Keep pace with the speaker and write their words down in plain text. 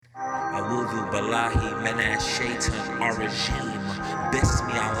A'udhu Billahi Minash Shaitan Ar-Rajim.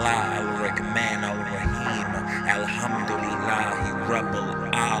 Bismi Allah Al-Rahman Al-Rahim. Alhamdulillahi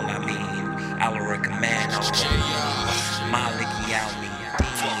Rabbil Alameen. Al-Rahman Al-Rahim. Maliki Yawmiddin.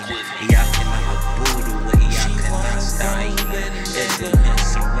 Iyaka na'budu wa iyaka nasta'in. Ihdina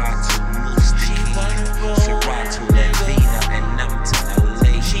siratal mustaqim. Siratal ladhina an'amta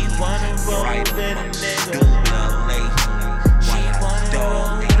alayhim. Ghayril maghdubi alayhim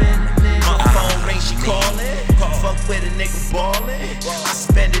waladdallin. My phone rings, she callin'. Fuck with a nigga ballin'. I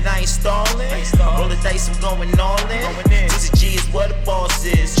spend it, I ain't stallin'. Roll the dice, I'm going all in. This G is what a boss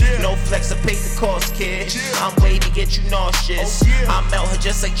is. No flex, I paid the cost, kid. I'm waiting to get you nauseous. I melt her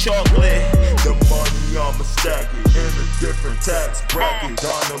just like chocolate. The money I'ma stack it in a different tax bracket.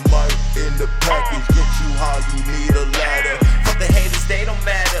 Dynamite in the package, get you how you need a ladder. Fuck the haters, they don't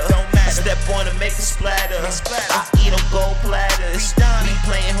matter. I step on and make a splatter. I eat on gold platters. We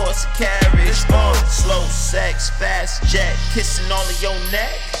playing horse and carriage. Slow sex, fast jet, kissing all of your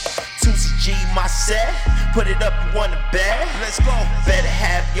neck. 2CG my set, put it up, you want a bet? Let's go. Better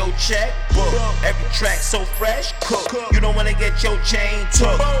have your check book. Every track so fresh, cook. You don't wanna get your chain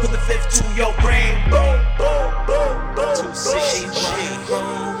took. Put the fifth to your brain. Boom, boom, boom, boom. 2CG. She wanna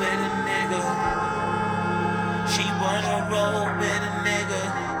roll with a nigga. She wanna roll with a nigga.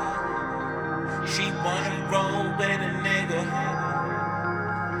 She wanna roll with a nigga.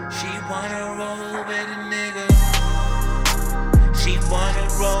 She wanna roll with a nigga. She wanna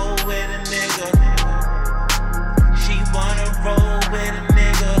roll with a nigga. She wanna roll with a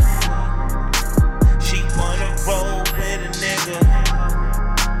nigga. She wanna roll with a nigga.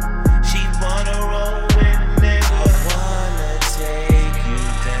 She wanna roll with a nigga. I wanna take you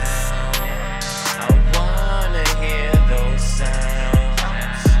down. I wanna hear those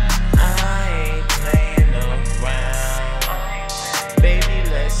sounds. I ain't playing around. Baby,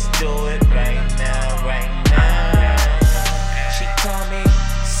 let's do it right now, right now. She called me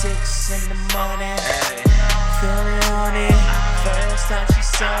 6 in the morning, feeling on it. First time she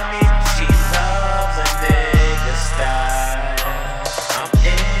saw me, she loves a nigga style. I'm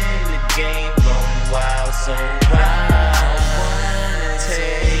in the game, going wild, so wild. I wanna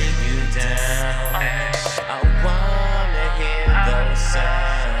take you down. I wanna hear those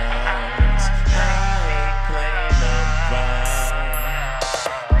sounds. I ain't playing around.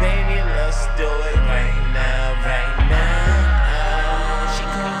 Baby, let's do it right now, right now. She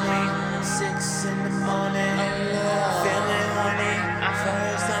called me 6 in the morning, feeling honey.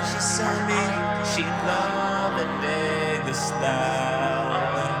 First time she saw me, she loved a nigga style.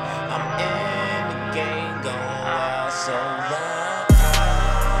 I'm in the game, going wild, so